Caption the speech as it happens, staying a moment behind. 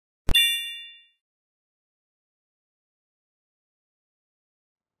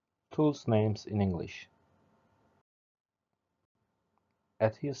Tools names in English.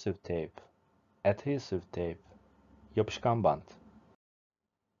 Adhesive tape, adhesive tape, yapışkan bant.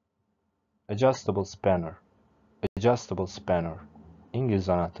 Adjustable spanner, adjustable spanner, İngiliz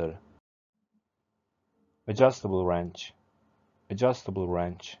anahtarı. Adjustable wrench, adjustable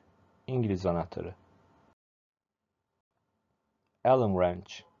wrench, İngiliz anahtarı. Allen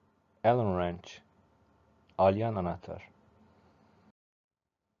wrench, Allen wrench, alyan anahtar.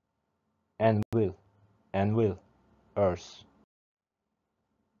 Anvil, anvil, örs.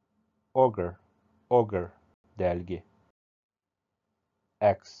 Auger, auger, delgi.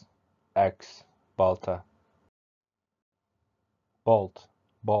 Axe, axe, balta. Bolt,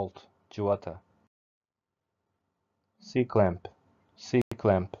 bolt, cıvata. C-clamp,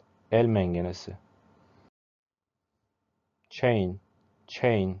 C-clamp, el mengenesi. Chain,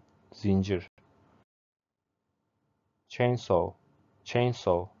 chain, zincir. Chainsaw,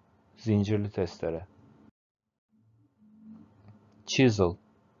 chainsaw, zincirli testere. Chisel,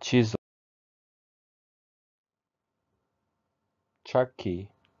 chisel. Chuck key,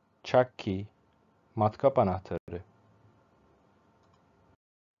 chuck key, matkap anahtarı.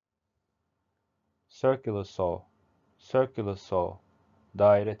 Circular saw, circular saw,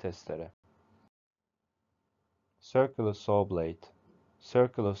 daire testere. Circular saw blade,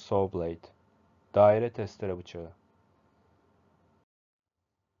 circular saw blade, daire testere bıçağı.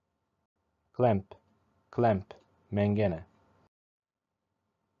 Clamp, clamp, mengene.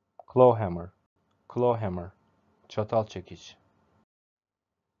 Clawhammer, clawhammer, çatal çekiç.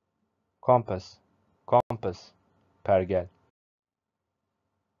 Compass, compass, pergel.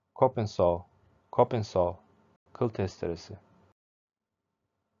 Coping saw, coping saw, kıl testeresi.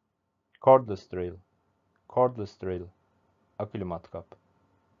 Cordless drill, cordless drill, akülü matkap.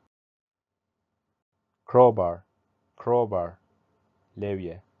 Crowbar, crowbar,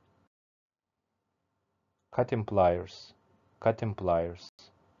 levye. Cutting pliers, cutting pliers,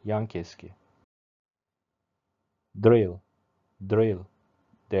 yan keski. Drill, drill,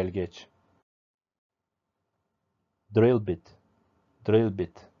 delgeç. Drill bit, drill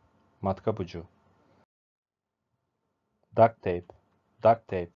bit, matkap ucu. Duct tape, duct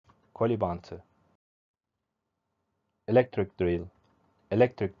tape, koli bantı. Electric drill,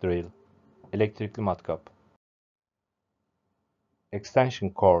 electric drill, elektrikli matkap. Extension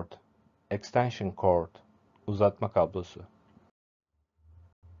cord, extension cord, uzatma kablosu.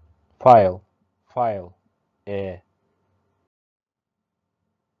 File, file,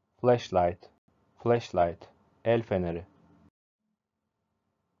 Flashlight, flashlight, el feneri.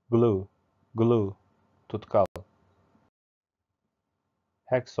 Glue, glue, tutkal.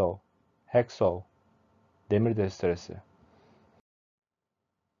 Hacksaw, hacksaw, demir testeresi.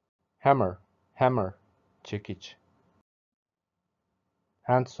 Hammer, hammer, çekiç.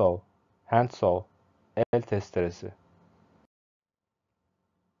 Handsaw, handsaw, el testeresi.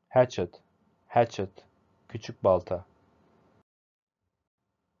 Hatchet, hatchet, küçük balta.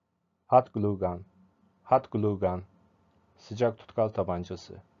 Hot glue gun, hot glue gun, sıcak tutkal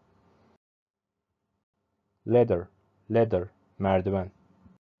tabancası. Ladder, ladder, merdiven.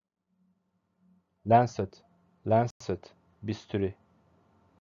 Lancet, lancet, bisturi.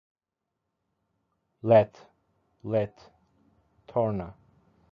 Lat, lat, torna.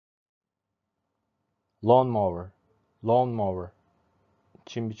 Lawnmower, lawnmower,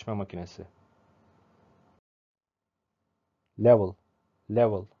 çim biçme makinesi. Level,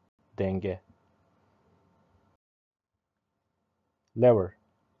 level, denge. Lever,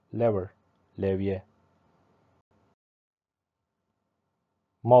 lever, levye.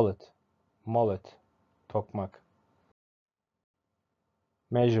 Mallet, mallet, tokmak.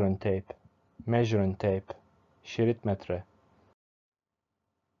 Measuring tape, measuring tape, şerit metre.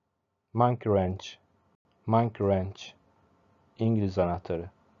 Monkey wrench, monkey wrench, İngiliz anahtarı.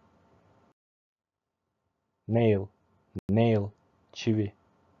 Nail, nail, çivi.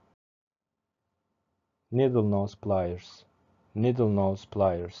 Needle nose pliers, needle nose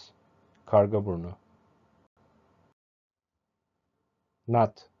pliers, karga burnu.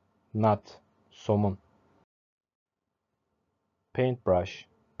 Nut, nut, somun. Paintbrush,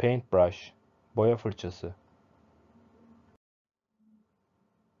 paintbrush, boya fırçası.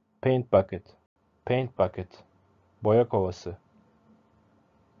 Paint bucket, paint bucket, boya kovası.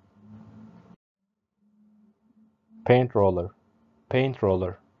 Paint roller, paint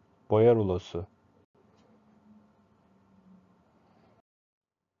roller, boya rulosu.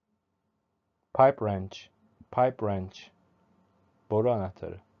 Pipe wrench, pipe wrench, boru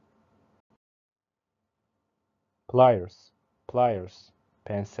anahtarı. Pliers, pliers,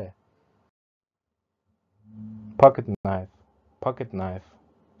 pense. Pocket knife, pocket knife,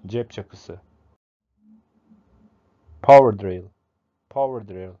 cep çakısı. Power drill, power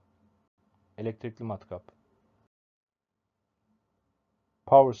drill, elektrikli matkap.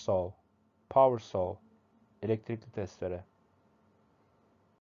 Power saw, power saw, elektrikli testere.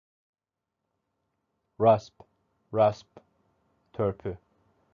 Rasp, rasp, törpü.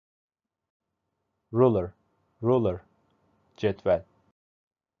 Ruler, ruler, cetvel.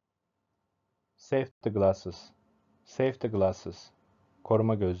 Safety glasses, safety glasses,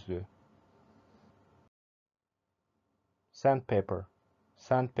 koruma gözlüğü. Sandpaper,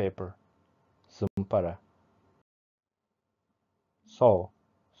 sandpaper, zımpara. Saw,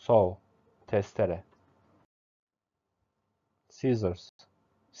 saw, testere. Scissors,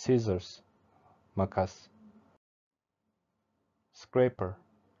 scissors, makas. Scraper,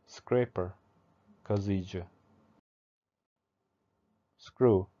 scraper, kazıyıcı.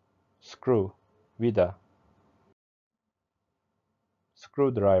 Screw, screw, vida.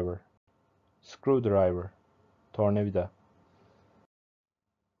 Screwdriver, screwdriver, tornavida.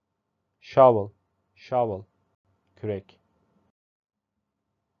 Shovel, shovel, kürek.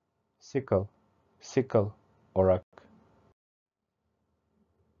 Sickle, sickle, orak.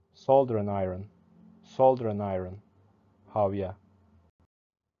 Soldering iron, soldering iron, havya.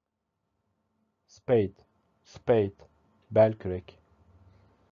 Spade, spade, bel kürek.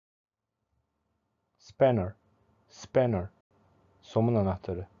 Spanner, spanner, somun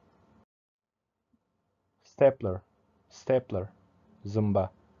anahtarı. Stapler, stapler,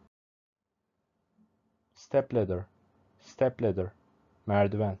 zımba. Stepladder, stepladder,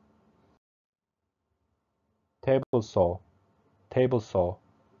 merdiven. Table saw, table saw,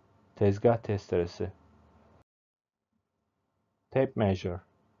 tezgah testeresi. Tape measure,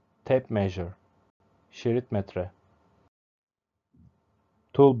 tape measure, şerit metre.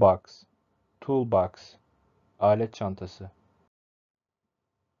 Toolbox, toolbox, alet çantası.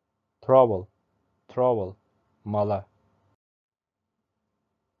 Trowel, trowel, mala.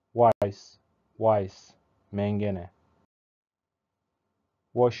 Vise, vise, mengene.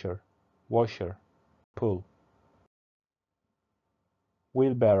 Washer, washer, pull.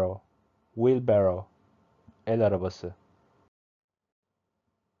 Wheelbarrow, wheelbarrow, el arabası.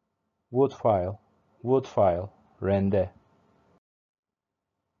 Woodfile, woodfile, rende.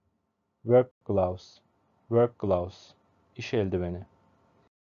 Work gloves, work gloves, iş eldiveni.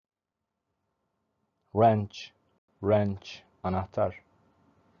 Wrench, wrench, anahtar.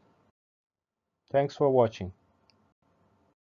 Thanks for watching.